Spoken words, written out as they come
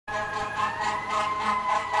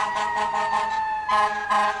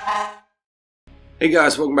Hey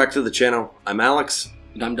guys, welcome back to the channel. I'm Alex.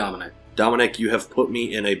 And I'm Dominic. Dominic, you have put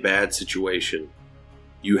me in a bad situation.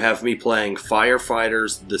 You have me playing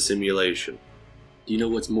Firefighters The Simulation. Do you know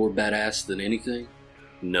what's more badass than anything?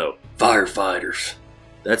 No. Firefighters.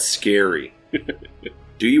 That's scary.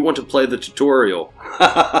 Do you want to play the tutorial?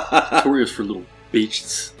 Tutorials for little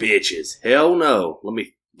bitches. Bitches. Hell no. Let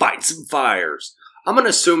me fight some fires. I'm gonna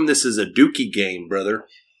assume this is a dookie game, brother.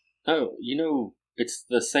 Oh, you know, it's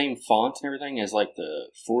the same font and everything as like the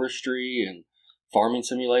forestry and farming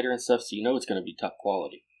simulator and stuff, so you know it's going to be top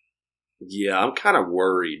quality. Yeah, I'm kind of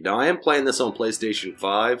worried. Now, I am playing this on PlayStation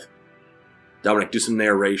 5. Dominic, do some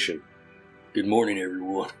narration. Good morning,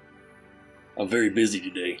 everyone. I'm very busy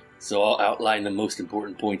today, so I'll outline the most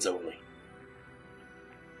important points only.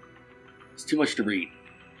 It's too much to read.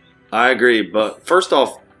 I agree, but first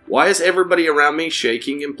off, why is everybody around me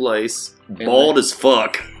shaking in place? Bald as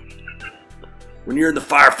fuck. When you're in the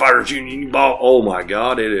Firefighters Union, you bald. Oh my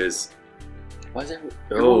god, it is. Why is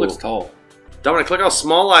everyone looks tall? Dominic, look how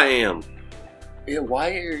small I am. Yeah, why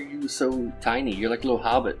are you so tiny? You're like a little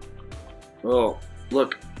hobbit. Oh,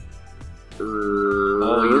 look.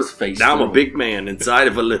 Oh, his face. Now I'm a big man inside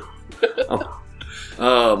of a little.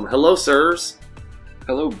 Hello, sirs.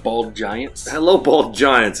 Hello, bald giants. Hello, bald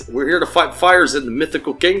giants. We're here to fight fires in the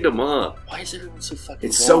mythical kingdom, huh? Why is everyone so fucking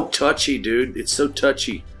It's tall? so touchy, dude. It's so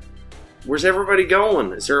touchy. Where's everybody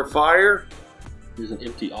going? Is there a fire? There's an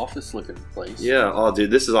empty office-looking place. Yeah. Oh,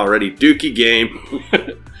 dude, this is already dookie game.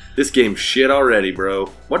 This game's shit already, bro.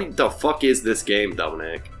 What the fuck is this game,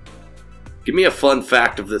 Dominic? Give me a fun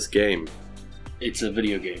fact of this game. It's a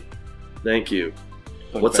video game. Thank you.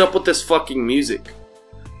 Fun What's fact. up with this fucking music?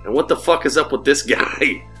 And what the fuck is up with this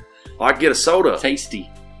guy? Oh, I get a soda. Tasty.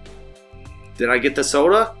 Did I get the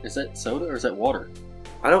soda? Is that soda or is that water?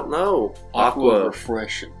 I don't know. Aqua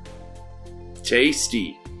refreshing.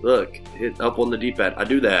 Tasty. Look, hit up on the D-pad. I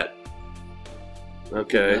do that.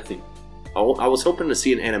 Okay. Nothing. I was hoping to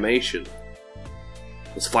see an animation.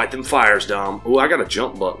 Let's fight them fires, Dom. Oh, I got a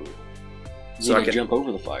jump button. You need to jump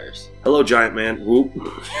over the fires. Hello, giant man. Whoop.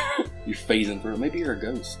 You're phasing through it. Maybe you're a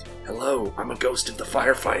ghost. Hello, I'm a ghost of the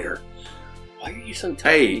firefighter. Why are you so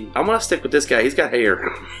tiny? Hey, I'm gonna stick with this guy. He's got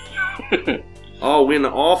hair. Oh, we in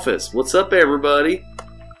the office. What's up, everybody?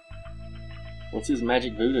 What's his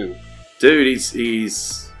magic voodoo? Dude,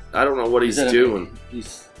 he's I don't know what he's doing.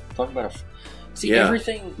 He's talking about a... See, Yeah.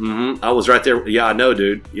 everything... Mm-hmm. I was right there. Yeah, I know,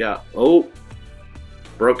 dude. Yeah. Oh.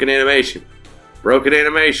 Broken animation. Broken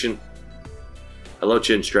animation. Hello,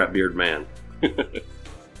 chin strap beard man.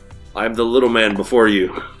 I'm the little man before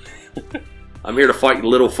you. I'm here to fight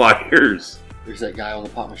little fires. There's that guy on the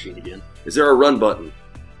pop machine again. Is there a run button?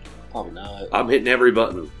 Probably not. I'm hitting every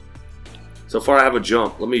button. So far, I have a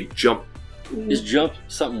jump. Let me jump. Is jump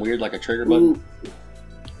something weird like a trigger button? Ooh.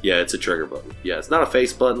 Yeah, it's a trigger button. Yeah, it's not a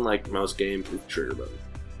face button like most games. It's a trigger button.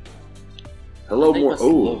 Hello, more.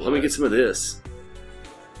 Oh, let me get some of this.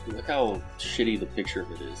 Look how shitty the picture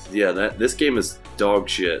of it is. Yeah, this game is dog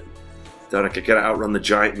shit. Dominic, I gotta outrun the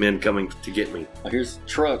giant men coming to get me. Oh, here's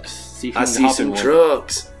trucks. See if you I can see hop in some one.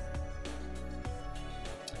 trucks.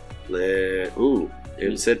 Ooh,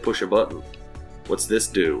 it said push a button. What's this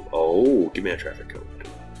do? Oh, give me a traffic code.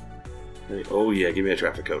 Oh yeah, give me a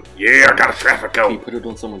traffic code. Yeah, I got a traffic Can you code. put it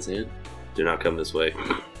on someone's head? Do not come this way.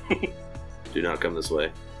 Do not come this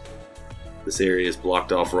way. This area is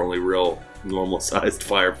blocked off for only real normal-sized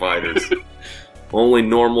firefighters. Only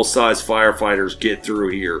normal-sized firefighters get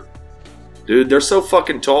through here. Dude, they're so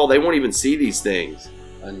fucking tall, they won't even see these things.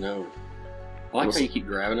 I know. I like how you keep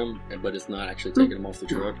grabbing them, but it's not actually taking them off the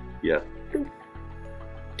truck. Yeah.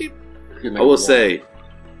 I will say,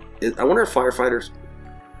 I wonder if firefighters...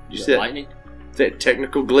 Did you see that? Lightning? That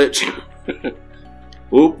technical glitch?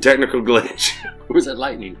 Oop, technical glitch. Or was that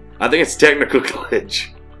lightning? I think it's technical glitch.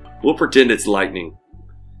 We'll pretend it's lightning.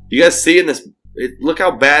 You guys seeing this? Look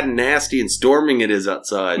how bad and nasty and storming it is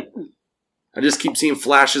outside. I just keep seeing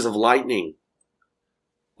flashes of lightning.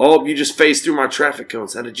 Oh, you just phased through my traffic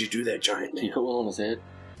cones. How did you do that, giant man? Can you put one on his head?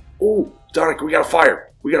 Oh, Dominic, we got a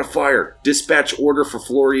fire. We got a fire. Dispatch order for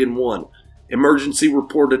Florian 1. Emergency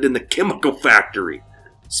reported in the chemical factory.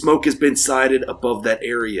 Smoke has been sighted above that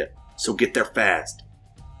area, so get there fast.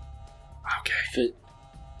 Okay.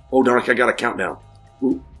 Oh, Dominic, I got a countdown.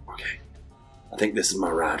 Ooh, okay. I think this is my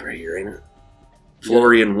ride right here, ain't it?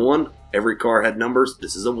 Florian 1. Every car had numbers.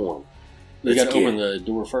 This is a 1. You gotta open the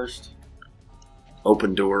door first.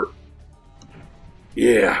 Open door.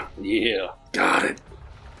 Yeah. Yeah. Got it.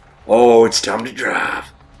 Oh, it's time to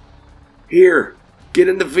drive. Here, get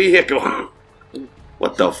in the vehicle.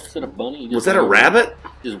 What the? Is that a bunny? Was that a rabbit?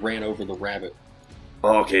 Just ran over the rabbit.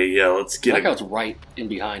 Okay, yeah, let's I get like it. how it's right in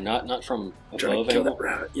behind, not from Trying above to kill angle. that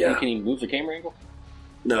rabbit. Yeah. Can you move the camera angle?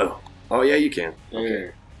 No. Oh, yeah, you can. Okay.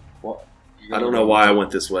 There. What? I don't know why I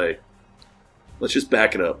went this way. Let's just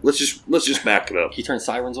back it up. Let's just back it up. Can you turn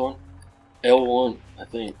sirens on? L1, I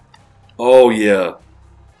think. Oh, yeah.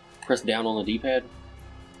 Press down on the D-pad.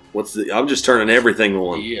 I'm just turning everything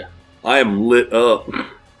on. Yeah. I am lit up.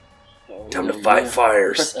 Oh, Time to fight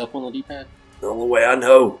fires. Press up on the D-pad. The only way I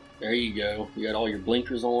know. There you go. You got all your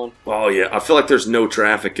blinkers on. Oh, yeah. I feel like there's no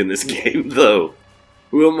traffic in this game, though.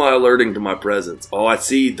 Who am I alerting to my presence? Oh, I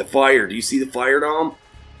see the fire. Do you see the fire, Dom?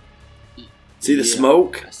 See the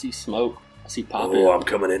smoke? I see smoke. I see popping. Oh, I'm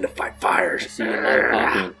coming in to fight fires. I see a lot of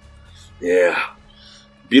popping. Yeah.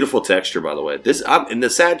 Beautiful texture, by the way. And the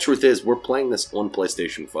sad truth is, we're playing this on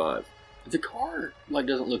PlayStation 5. The car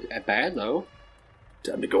doesn't look bad though.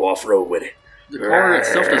 Time to go off road with it. The car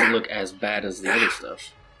itself doesn't look as bad as the other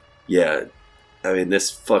stuff. Yeah, I mean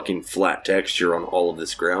this fucking flat texture on all of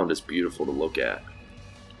this ground is beautiful to look at.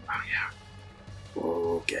 Oh yeah.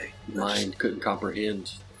 Okay. Mine couldn't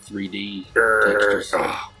comprehend 3D texture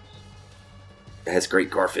stuff. It has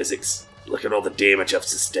great car physics. Look at all the damage I've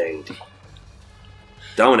sustained.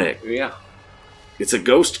 Dominic. Yeah. It's a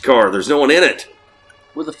ghost car. There's no one in it.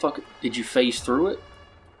 Where the fuck did you phase through it?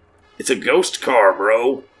 It's a ghost car,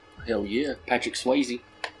 bro. Hell yeah, Patrick Swayze.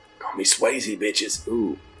 Call me Swayze, bitches.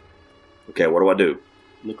 Ooh. Okay, what do I do?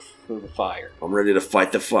 Look for the fire. I'm ready to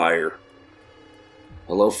fight the fire.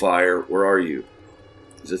 Hello, fire. Where are you?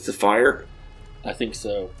 Is this the fire? I think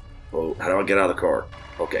so. Oh, how do I get out of the car?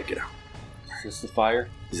 Okay, get out. Is this the fire?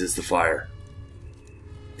 Is this the fire?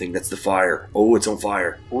 I think that's the fire. Oh, it's on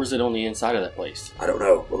fire. Or is it on the inside of that place? I don't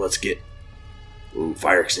know. Well, let's get... Ooh,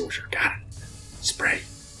 fire extinguisher. Got it. Spray.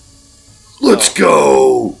 Let's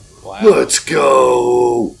go! Wow. Let's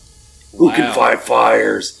go! Who Wow. can fight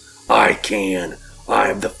fires? I can. I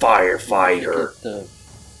am the firefighter. Look at the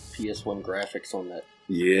PS1 graphics on that.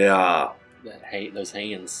 Yeah. Those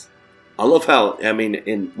hands. I love how, I mean,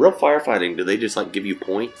 in real firefighting, do they just like give you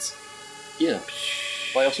points? Yeah.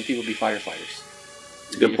 Why else would people be firefighters?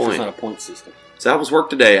 It's a good point. It's not a point system. So that was work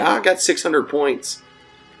today. I got 600 points.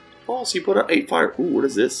 Oh, so you put out 8 fire. Ooh, what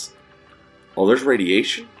is this? Oh, there's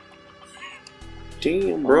radiation?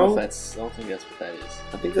 Damn, bro. I don't think that's what that is.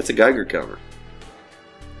 I think that's a Geiger counter.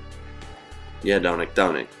 Yeah,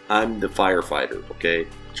 Dominic. I'm the firefighter, okay?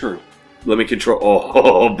 True. Let me control...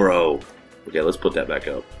 Oh, bro. Okay, let's put that back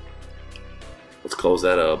up. Let's close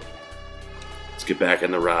that up. Let's get back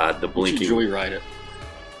in the ride. The blinking... You joyride it.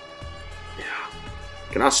 Yeah.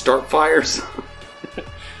 Can I start fires?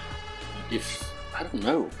 I don't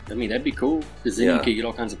know. I mean, that'd be cool. Because then you could get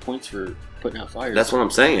all kinds of points for putting out fires. That's what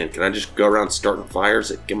I'm saying. Can I just go around starting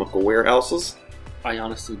fires at chemical warehouses? I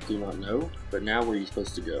honestly do not know. But now where are you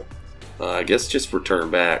supposed to go? I guess just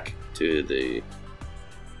return back to the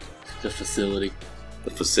facility.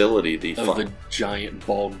 The facility. The giant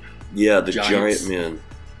bald. Yeah, the giants. giant men.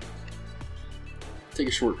 Take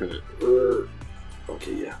a shortcut.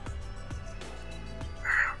 Okay, yeah.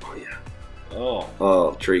 Oh, yeah.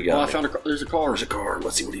 Oh, tree guy. I found a car. There's a car. There's a car.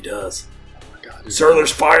 Let's see what he does. Oh my god. Sir,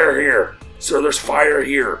 there's fire here. Sir, there's fire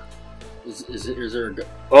here. Is there a...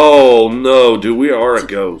 Oh, no, dude. We are a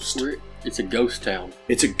ghost. It's a ghost town.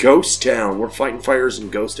 It's a ghost town. We're fighting fires in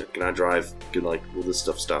ghost town. Can I drive? Will this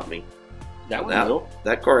stuff stop me? That one will.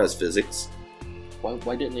 That car has physics.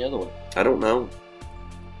 Why didn't the other one? I don't know.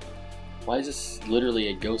 Why is this literally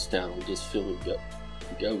a ghost town? We just filled with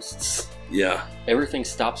ghosts. Yeah. Everything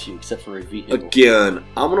stops you except for a vehicle. Again,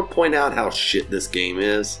 I'm going to point out how shit this game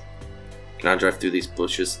is. Can I drive through these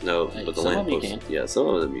bushes? No, but the lamp posts. Yeah, some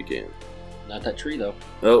of them you can. Not that tree, though.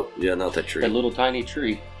 Oh, yeah, not that tree. That little tiny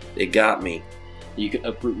tree. It got me. You can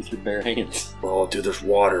uproot with your bare hands. Oh, dude, there's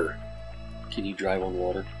water. Can you drive on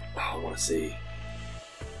water? Oh, I want to see.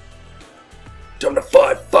 Time to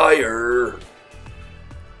fight fire.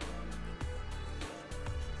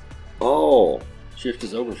 Oh. Shift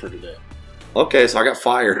is over for today. Okay, so I got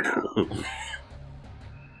fired.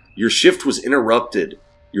 Your shift was interrupted.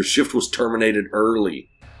 Your shift was terminated early.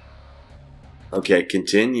 Okay,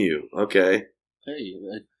 continue. Okay. Hey,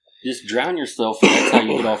 just drown yourself and that's how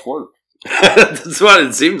you get off work. That's what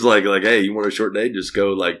it seems like. Like, hey, you want a short day? Just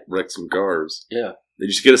go, wreck some cars. Yeah. They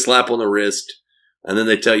just get a slap on the wrist, and then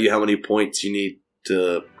they tell you how many points you need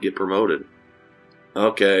to get promoted.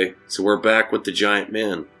 Okay, so we're back with the giant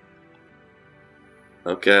men.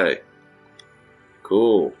 Okay.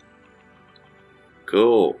 Cool.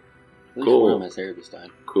 Cool. At least Cool. one of them has hair this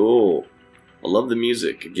time. Cool. I love the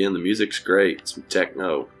music. Again, the music's great. Some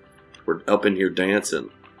techno. We're up in here dancing.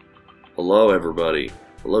 Hello, everybody.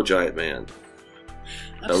 Hello, giant man.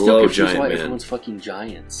 I'm still confused why everyone's fucking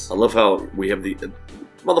giants. I love how we have the...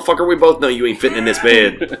 Motherfucker, we both know you ain't fitting in this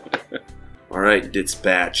bed. Alright,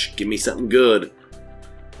 dispatch. Give me something good.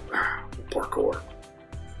 Parkour.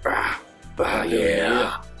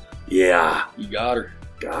 Yeah. Yeah. You got her.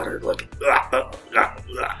 Got her. Look.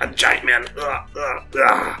 Giant man.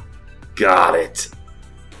 Got it.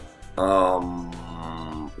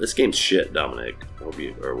 This game's shit, Dominic. I hope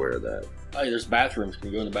you are aware of that. Hey, there's bathrooms. Can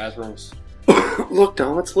you go in the bathrooms? Look,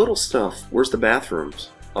 Dom, it's little stuff. Where's the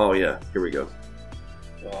bathrooms? Oh, yeah. Here we go.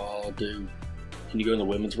 Oh, dude. Can you go in the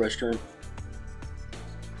women's restroom?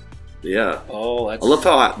 Yeah. Oh, that's... I love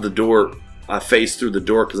how I face through the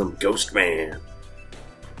door because I'm Ghost Man.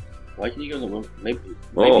 Why can you go in the women? Maybe you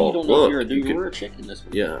don't know if you're a dude or a chick in this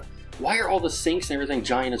one. Yeah. Why are all the sinks and everything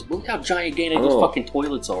giant as... Look how gigantic those fucking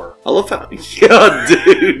toilets are. I love how... Yeah,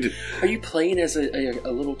 dude. Are you playing as a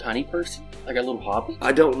little tiny person? Like a little hobbit?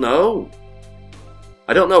 I don't know.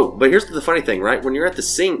 But here's the funny thing, right? When you're at the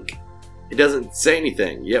sink, it doesn't say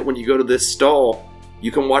anything. Yet when you go to this stall,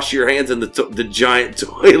 you can wash your hands in the giant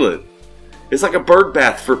toilet. It's like a bird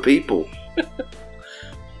bath for people. What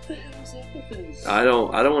the hell is up with this? I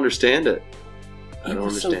don't understand it. I don't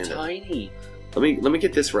It's understand so tiny. Let me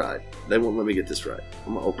get this right. They won't let me get this right.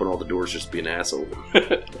 I'm gonna open all the doors just to be an asshole.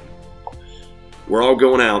 We're all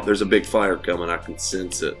going out. There's a big fire coming. I can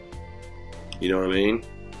sense it. You know what I mean?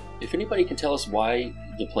 If anybody can tell us why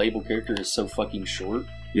the playable character is so fucking short.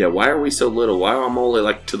 Yeah, why are we so little? Why am I only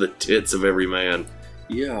like to the tits of every man?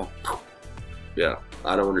 Yeah. Yeah,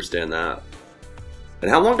 I don't understand that. And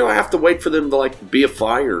how long do I have to wait for them to like be a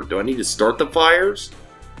fire? Do I need to start the fires?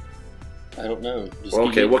 I don't know. Well,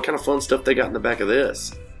 okay, what kind of fun stuff they got in the back of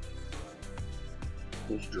this?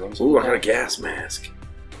 There's drugs. Ooh, I got a gas mask.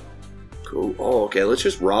 Cool. Oh, okay, let's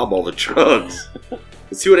just rob all the trucks.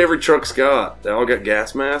 Let's see what every truck's got. They all got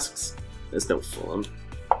gas masks? That's no fun.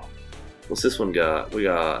 What's this one got? We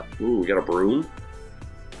got a broom?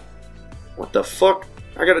 What the fuck?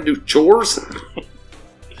 I gotta do chores? What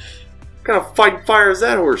kind of fighting fire is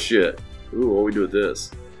that horse shit? Ooh, what do we do with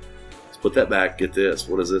this? Let's put that back, get this.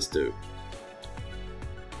 What does this do?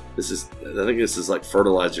 I think this is like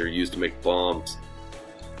fertilizer used to make bombs.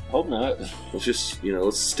 Hope not. Let's just,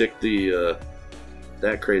 let's stick the,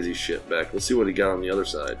 that crazy shit back. Let's see what he got on the other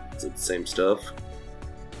side. Is it the same stuff?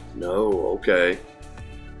 No, okay.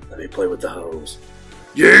 Let me play with the hose.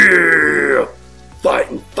 Yeah!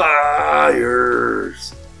 Fighting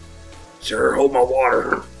fires! Sure, hold my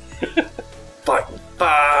water. Fighting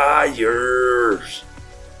fires!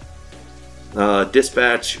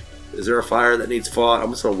 Dispatch, is there a fire that needs fought?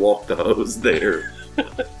 I'm just gonna walk the hose there.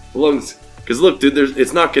 Because look, dude,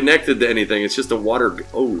 it's not connected to anything. It's just a water...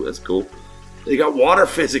 Oh, that's cool. They got water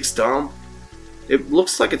physics, Tom. It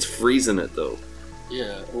looks like it's freezing it, though.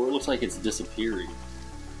 Yeah, or it looks like it's disappearing.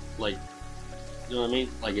 Like, you know what I mean?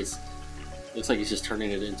 Like looks like it's just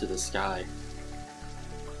turning it into the sky.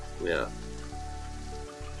 Yeah.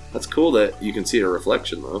 That's cool that you can see a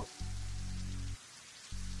reflection, though.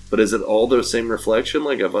 But is it all the same reflection?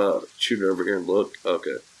 Like, if I shoot it over here and look?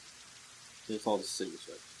 Okay. It's all the same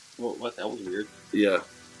reflection. Well, what? That was weird. Yeah.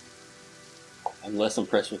 I'm less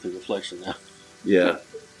impressed with the reflection now. Yeah.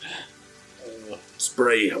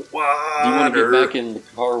 Spray water. Do you want to get back in the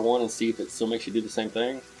car one and see if it still makes you do the same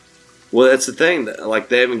thing? Well, that's the thing. Like,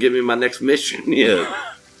 they haven't given me my next mission yet.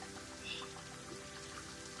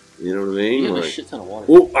 You know what I mean? You have like, a shit ton of water.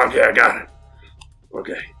 Oh, okay, I got it.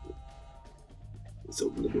 Okay. Let's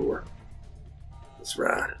open the door. Let's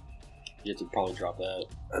ride. You have to probably drop that.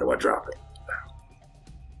 How do I drop it?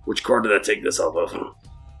 Which car did I take this off of?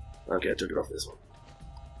 Okay, I took it off this one.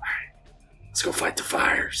 Alright. Let's go fight the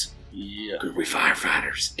fires. Yeah. Good, we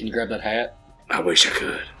firefighters. Can you grab that hat? I wish I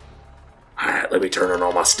could. Alright, let me turn on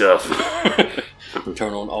all my stuff.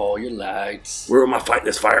 Turn on all your lights. Where am I fighting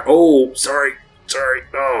this fire? Oh, sorry.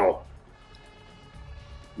 Oh.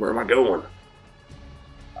 Where am I going?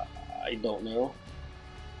 I don't know.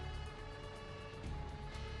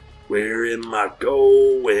 Where am I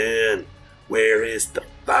going? Where is the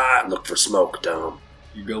fire? Look for smoke, Dom.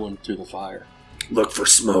 You're going to the fire. Look for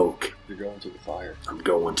smoke. You're going to the fire. I'm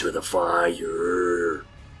going to the fire.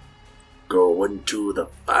 Going to the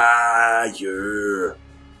fire.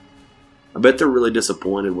 I bet they're really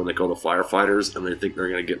disappointed when they call the firefighters and they think they're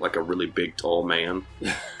going to get like a really big, tall man.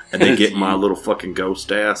 And they get my little fucking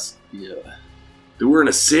ghost ass. Yeah. Dude, we're in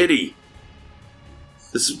a city.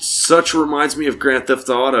 This such reminds me of Grand Theft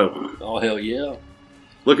Auto. Oh, hell yeah.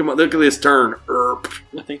 Look at this turn.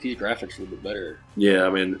 I think these graphics are a little bit better. Yeah, I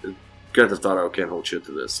mean, Grand Theft Auto can't hold shit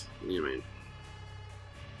to this. You know what I mean?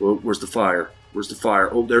 Well, where's the fire? Where's the fire?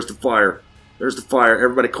 Oh, there's the fire. There's the fire.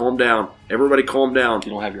 Everybody calm down. Everybody calm down.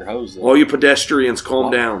 You don't have your hose, though. All you pedestrians,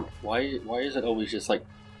 calm down. Why is it always just like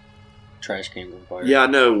trash cans on fire? Yeah, I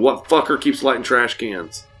know. What fucker keeps lighting trash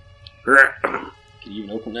cans? Can you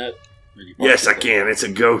even open that? Yes, I can. It's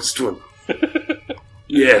a ghost one.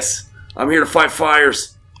 Yes. I'm here to fight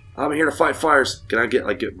fires. I'm here to fight fires. Can I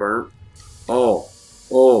get burnt? Oh.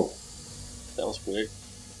 That was quick.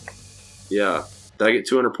 Yeah. Did I get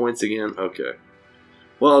 200 points again? Okay.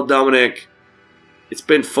 Well, Dominic, it's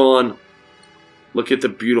been fun. Look at the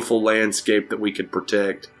beautiful landscape that we could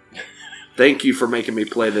protect. Thank you for making me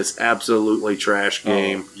play this absolutely trash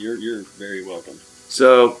game. Oh, you're very welcome.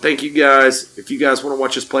 So, thank you guys. If you guys want to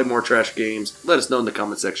watch us play more trash games, let us know in the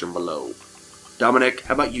comment section below. Dominic,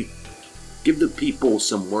 how about you give the people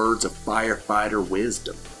some words of firefighter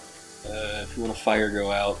wisdom? If you want a fire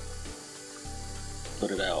go out,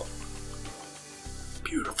 put it out.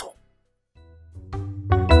 Beautiful.